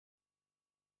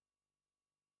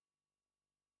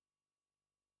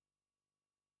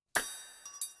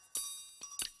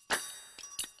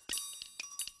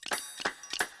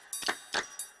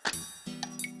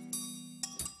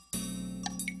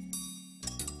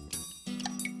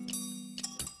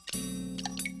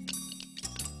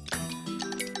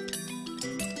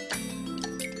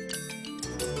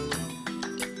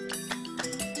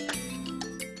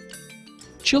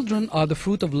Children are the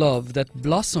fruit of love that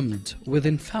blossomed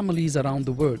within families around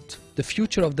the world. The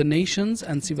future of the nations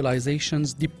and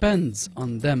civilizations depends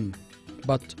on them.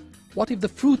 But what if the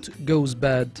fruit goes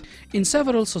bad? In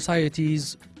several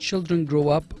societies, children grow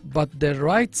up, but their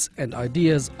rights and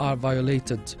ideas are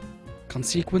violated.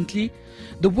 Consequently,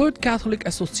 the World Catholic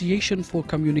Association for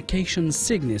Communication,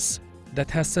 SIGNIS,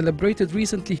 that has celebrated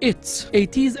recently its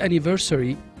 80th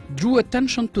anniversary, drew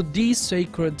attention to these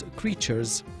sacred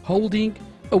creatures, holding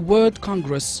a World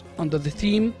Congress under the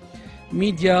theme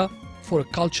Media for a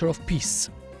Culture of Peace,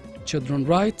 Children's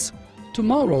Rights,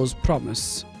 Tomorrow's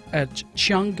Promise, at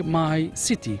Chiang Mai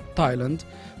City, Thailand,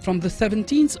 from the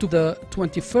 17th to the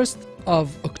 21st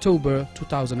of October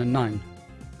 2009.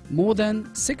 More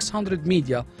than 600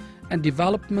 media and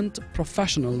development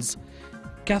professionals,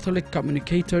 Catholic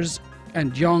communicators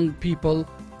and young people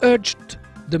urged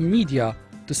the media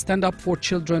to stand up for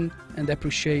children and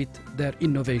appreciate their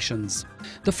innovations.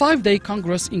 The 5-day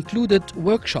Congress included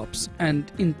workshops and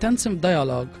intensive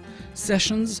dialogue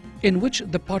sessions in which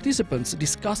the participants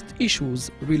discussed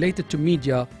issues related to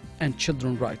media and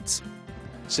children's rights.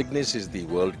 SIGNIS is the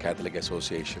World Catholic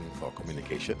Association for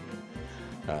Communication.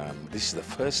 This is the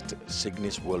first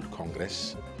SIGNIS World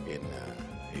Congress in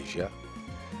Asia,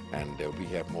 and we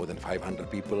have more than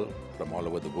 500 people from all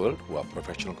over the world who are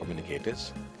professional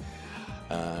communicators.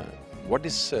 What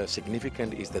is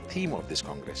significant is the theme of this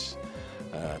Congress,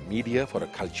 Media for a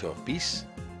Culture of Peace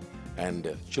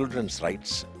and Children's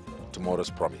Rights,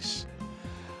 Tomorrow's Promise.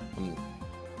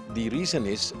 The reason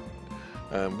is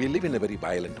we live in a very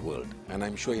violent world, and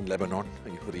I'm sure in Lebanon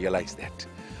you realize that.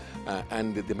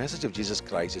 And the message of Jesus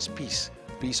Christ is peace,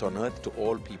 peace on earth to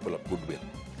all people of goodwill.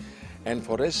 And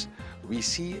for us, we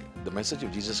see the message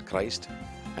of Jesus Christ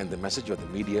and the message of the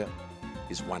media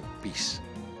is one, peace.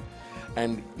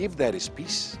 And if there is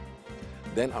peace,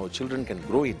 then our children can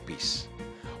grow in peace.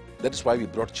 That is why we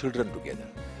brought children together.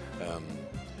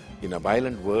 In a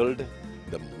violent world,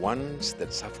 the ones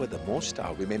that suffer the most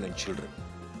are women and children.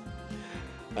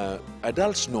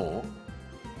 Adults know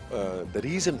the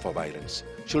reason for violence.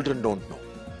 Children don't know.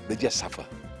 They just suffer.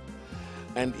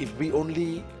 And if we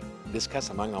only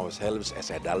discuss among ourselves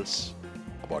as adults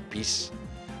about peace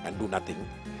and do nothing,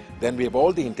 then we have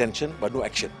all the intention but no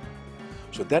action.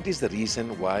 So that is the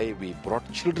reason why we brought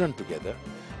children together,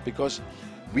 because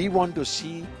we want to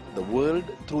see the world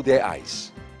through their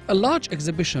eyes. A large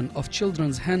exhibition of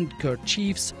children's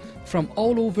handkerchiefs from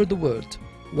all over the world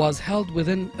was held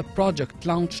within a project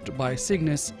launched by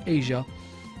SIGNIS Asia,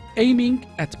 aiming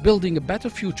at building a better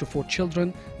future for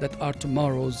children that are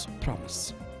tomorrow's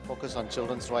promise. Focus on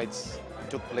children's rights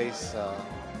took place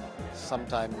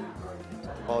sometime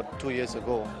about 2 years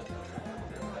ago,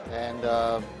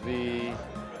 and we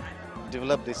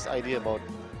developed this idea about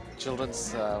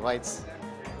children's rights,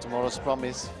 Tomorrow's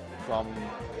Promise, from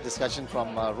discussion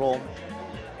from Rome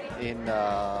in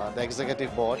the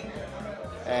executive board.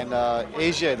 And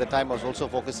Asia at the time was also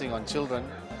focusing on children,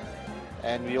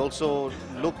 and we also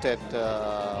looked at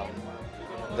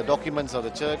the documents of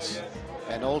the church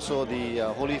and also the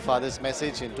Holy Father's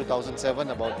message in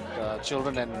 2007 about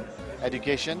children and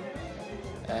education.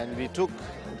 And we took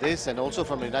this and also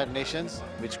from the United Nations,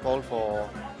 which called for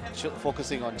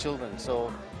focusing on children.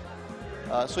 So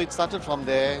it started from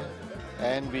there,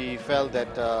 and we felt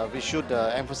that we should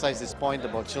emphasize this point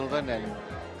about children and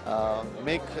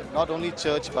make not only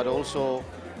church but also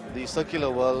the secular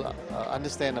world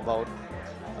understand about,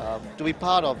 to be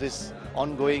part of this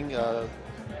ongoing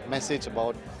message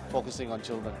about focusing on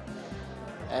children.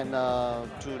 And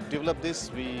to develop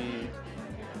this, we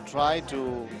try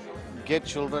to get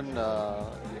children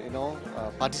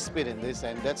participate in this,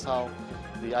 and that's how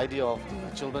the idea of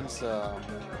the children's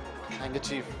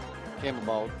handkerchief came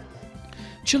about.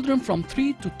 Children from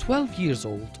 3 to 12 years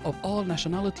old of all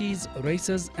nationalities,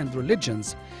 races and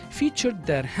religions featured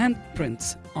their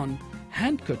handprints on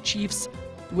handkerchiefs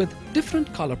with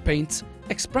different color paints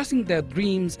expressing their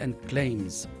dreams and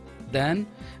claims. Then,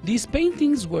 these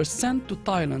paintings were sent to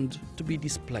Thailand to be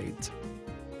displayed.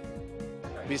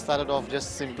 We started off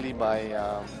just simply by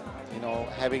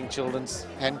having children's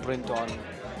handprint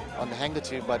on the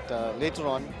handkerchief, but later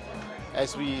on,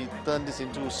 as we turned this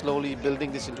into slowly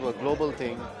building this into a global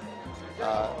thing,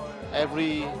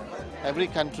 every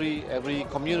country, every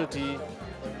community,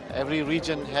 every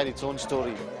region had its own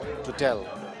story to tell.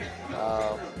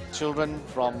 Children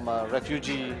from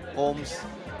refugee homes,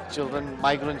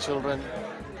 migrant children,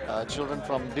 children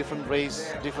from different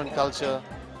race, different culture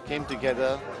came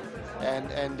together,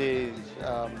 and they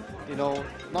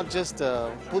not just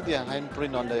put their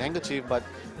handprint on the handkerchief, but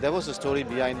there was a story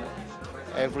behind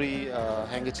every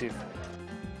handkerchief.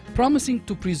 promising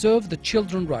to preserve the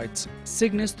children's rights.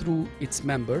 SIGNIS, through its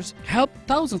members, helped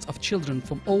thousands of children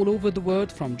from all over the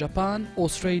world, from Japan,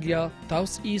 Australia,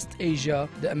 Southeast Asia,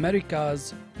 the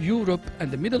Americas, Europe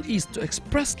and the Middle East, to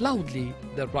express loudly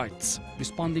their rights.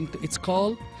 Responding to its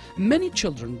call, many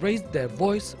children raised their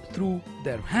voice through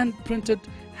their hand-printed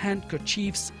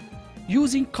handkerchiefs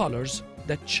using colors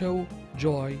that show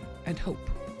joy and hope.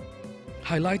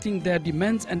 Highlighting their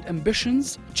demands and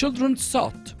ambitions, children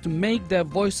sought to make their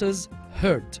voices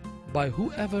heard by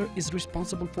whoever is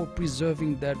responsible for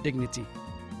preserving their dignity.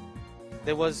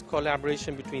 There was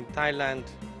collaboration between Thailand,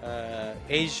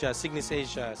 Asia,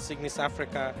 SIGNIS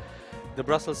Africa, the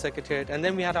Brussels Secretariat, and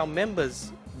then we had our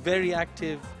members very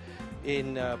active in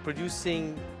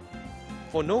producing,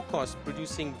 for no cost,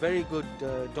 producing very good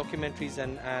documentaries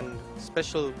and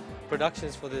special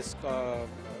productions for this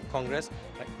Congress.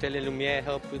 Like Tele Lumiere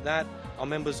helped with that. Our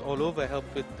members all over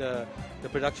helped with the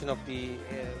production of the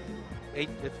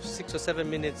 6 or 7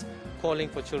 minutes calling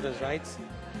for children's rights.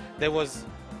 There was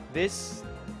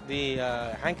the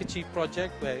handkerchief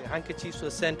project, where handkerchiefs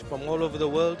were sent from all over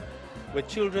the world, where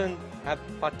children have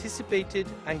participated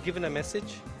and given a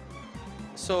message.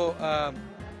 So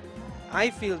I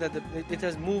feel that it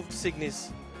has moved SIGNIS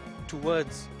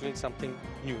towards doing something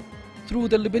new. Through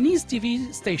the Lebanese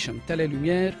TV station Tele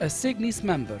Lumiere, a SIGNIS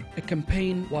member, a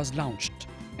campaign was launched,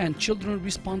 and children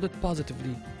responded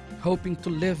positively, hoping to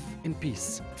live in peace.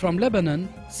 From Lebanon,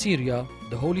 Syria,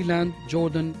 the Holy Land,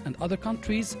 Jordan and other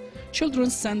countries, children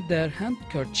sent their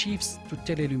handkerchiefs to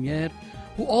Tele Lumiere,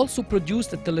 who also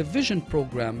produced a television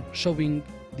program showing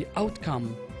the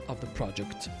outcome of the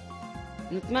project.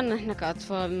 نتمنى احنا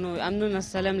كأطفال انه يأمنونا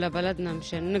السلام لبلدنا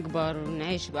مشان نكبر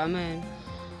ونعيش بأمان،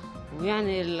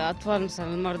 ويعني الأطفال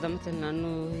مثلا المرضى مثلنا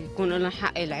انه يكون لنا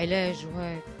حق العلاج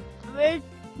وهيك. بيت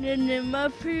لأن ما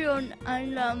فيهم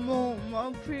علموا،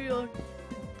 ما فيهم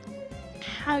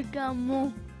حكموا،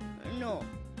 انه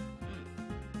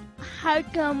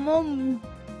حكموا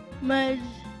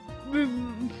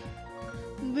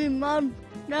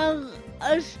بمبلغ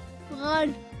أصغر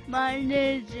ما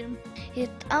لازم.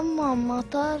 يتأمم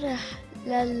مطارح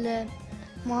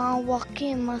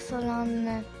للمعوقين،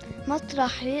 مثلا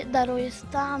مطرح يقدروا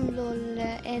يستعملوا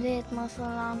الآلات،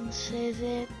 مثلا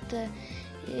شاشات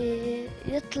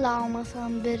يطلعوا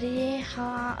مثلا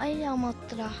بريحة أي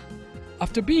مطرح.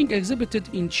 After being exhibited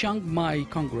in Chiang Mai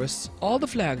Congress, all the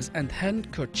flags and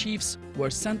handkerchiefs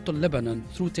were sent to Lebanon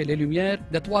through Tele Lumiere,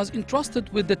 that was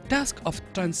entrusted with the task of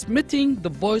transmitting the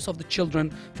voice of the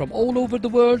children from all over the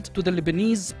world to the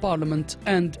Lebanese parliament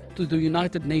and to the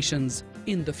United Nations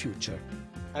in the future.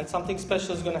 And something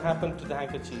special is going to happen to the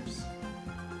handkerchiefs.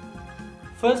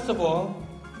 First of all,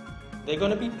 they're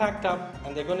going to be packed up and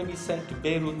they're going to be sent to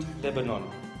Beirut, Lebanon.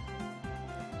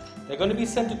 They're going to be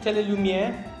sent to Tele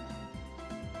Lumiere,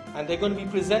 and they're going to be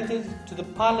presented to the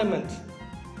parliament,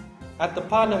 at the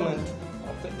parliament,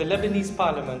 of the Lebanese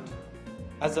parliament,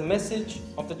 as a message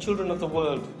of the children of the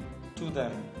world to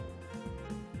them.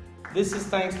 This is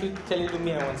thanks to Tele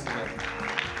Lumiere once again.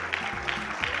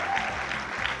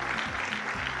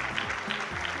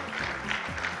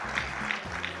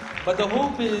 But the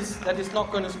hope is that it's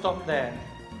not going to stop there.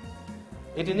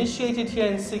 It initiated here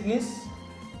in SIGNIS,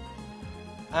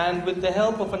 and with the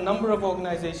help of a number of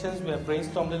organizations, we have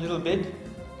brainstormed a little bit.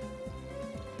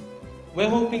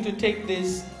 We're hoping to take this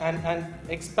and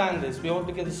expand this. We want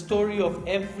to get the story of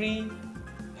every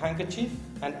handkerchief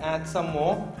and add some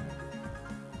more.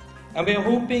 And we're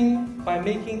hoping, by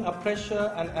making a pressure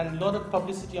and a lot of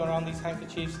publicity around these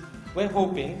handkerchiefs, we're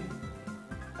hoping,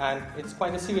 and it's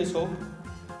quite a serious hope,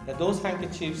 that those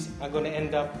handkerchiefs are going to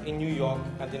end up in New York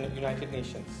at the United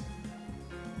Nations.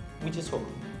 We just hope.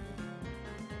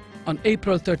 On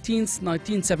April 13,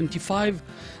 1975,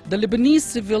 the Lebanese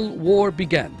civil war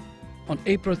began. On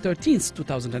April 13,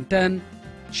 2010,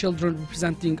 children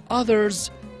representing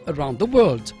others around the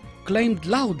world claimed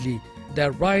loudly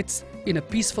their rights in a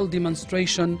peaceful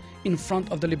demonstration in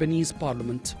front of the Lebanese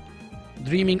parliament.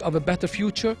 Dreaming of a better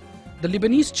future, the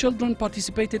Lebanese children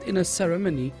participated in a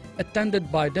ceremony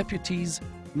attended by deputies,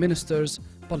 ministers,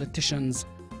 politicians,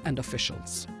 and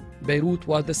officials. Beirut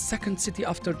was the second city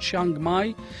after Chiang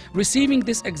Mai receiving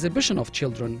this exhibition of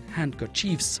children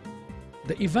handkerchiefs.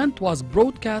 The event was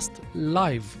broadcast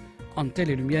live on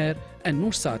Tele Lumiere and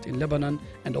Nursat in Lebanon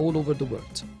and all over the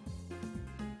world.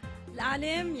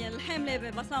 الأعلام الحاملة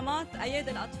ببصمات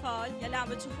أيادي الأطفال يلي عم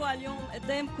بتشوفوها اليوم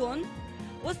قدامكم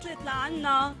وصلت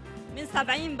لعنا من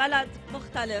 70 بلد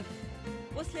مختلف.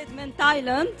 وصلت من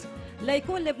تايلاند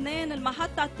ليكون لبنان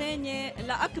المحطة الثانية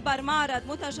لأكبر معرض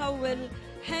متجول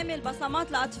حامل بصمات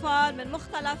الأطفال من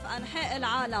مختلف أنحاء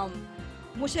العالم.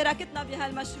 مشاركتنا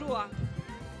بهالمشروع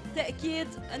تأكيد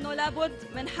أنه لابد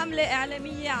من حملة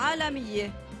إعلامية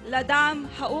عالمية لدعم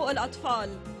حقوق الأطفال،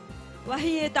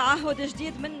 وهي تعهد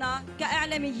جديد منا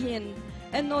كإعلاميين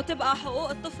أنه تبقى حقوق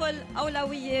الطفل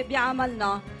أولوية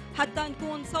بعملنا حتى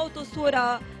نكون صوت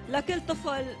وصورة لكل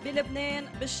طفل بلبنان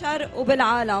بالشرق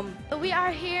وبالعالم. We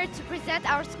are here to present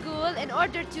our school in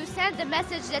order to send the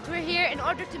message that we're here in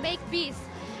order to make peace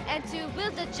and to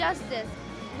build the justice.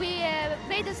 We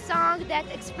made a song that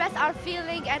expressed our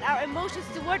feeling and our emotions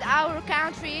toward our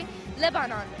country,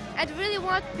 Lebanon, and really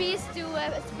want peace to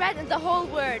spread in the whole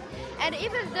world. And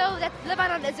even though that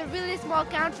Lebanon is a really small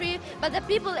country, but the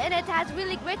people in it has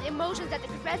really great emotions that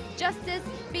express justice,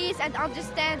 peace and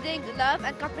understanding, love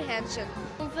and comprehension.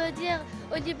 On veut dire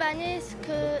aux Libanais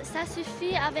que ça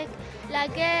suffit avec la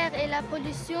guerre et la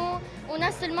pollution. On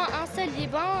a seulement un seul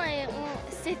Liban et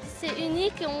c'est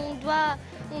unique et on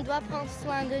doit prendre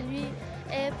soin de lui.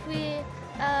 Et puis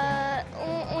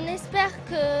on espère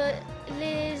que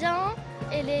les gens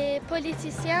et les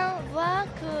politiciens voient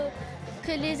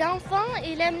que les enfants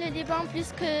ils aiment le Liban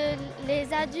plus que les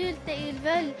adultes et ils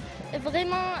veulent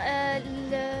vraiment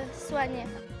le soigner.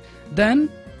 Then,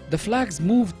 the flags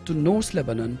moved to North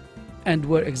Lebanon and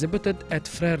were exhibited at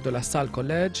Frère de la Salle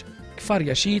College, Kfar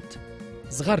Yashit,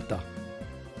 Zgharta.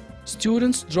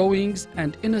 Students' drawings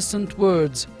and innocent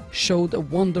words showed a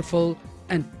wonderful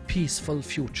and peaceful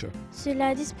future. Sur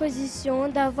la disposition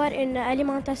d'avoir une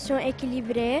alimentation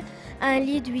équilibrée, un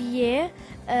lit douillet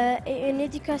et une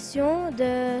éducation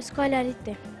de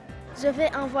scolarité. Je vais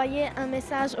envoyer un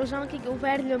message aux gens qui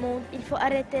gouvernent le monde. Il faut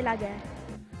arrêter la guerre.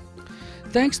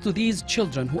 Thanks to these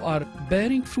children who are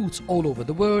bearing fruits all over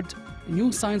the world,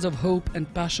 new signs of hope and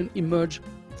passion emerge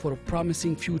for a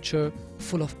promising future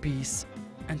full of peace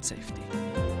and safety.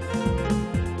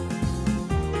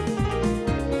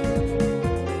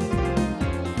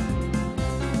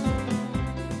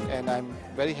 And I'm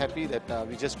very happy that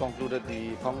we just concluded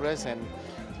the Congress and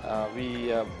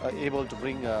we are able to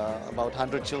bring about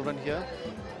 100 children here,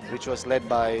 which was led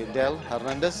by Del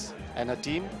Hernandez and her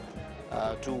team.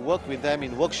 To work with them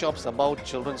in workshops about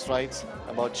children's rights,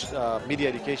 about media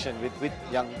education with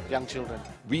young children.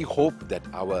 We hope that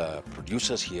our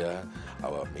producers here,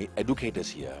 our educators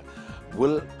here,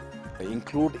 will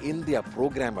include in their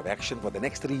program of action for the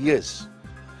next 3 years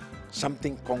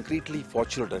something concretely for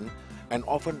children and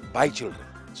often by children.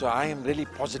 So I am really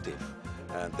positive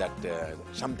that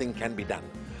something can be done.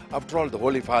 After all, the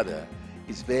Holy Father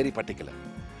is very particular.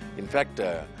 In fact,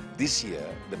 this year,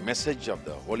 the message of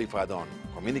the Holy Father on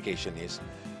communication is,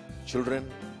 children,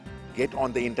 get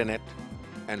on the internet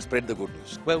and spread the good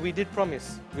news. Well, we did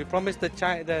promise. We promised the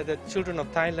children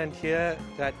of Thailand here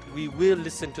that we will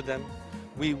listen to them.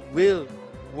 We will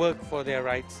work for their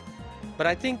rights. But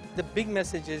I think the big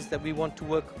message is that we want to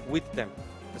work with them.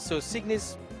 So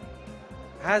SIGNIS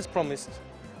has promised,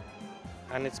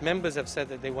 and its members have said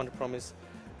that they want to promise,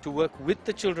 to work with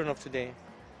the children of today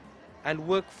and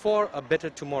work for a better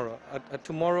tomorrow, a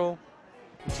tomorrow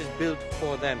which is built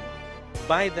for them,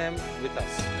 by them, with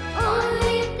us.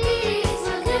 Only